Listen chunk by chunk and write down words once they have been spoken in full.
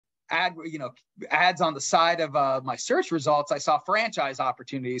ads on the side of my search results, I saw franchise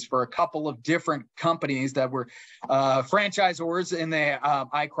opportunities for a couple of different companies that were franchisors in the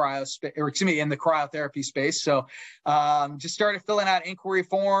in the cryotherapy space. So just started filling out inquiry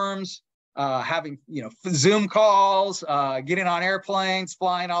forms, having Zoom calls, getting on airplanes,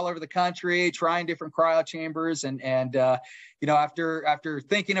 flying all over the country, trying different cryo chambers, and after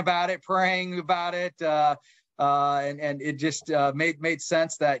thinking about it, praying about it, and it just made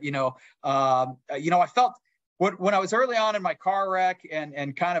sense that I felt when I was early on in my car wreck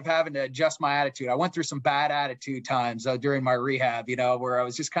and kind of having to adjust my attitude. I went through some bad attitude times during my rehab, where I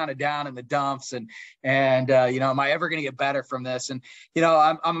was just kind of down in the dumps and am I ever going to get better from this? And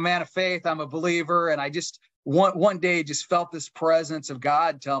I'm a man of faith, I'm a believer, and I just one day just felt this presence of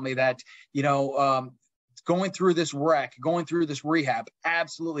God tell me that going through this wreck, going through this rehab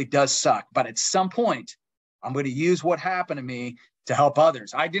absolutely does suck, but at some point I'm going to use what happened to me to help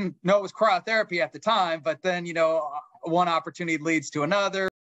others. I didn't know it was cryotherapy at the time, but then, one opportunity leads to another.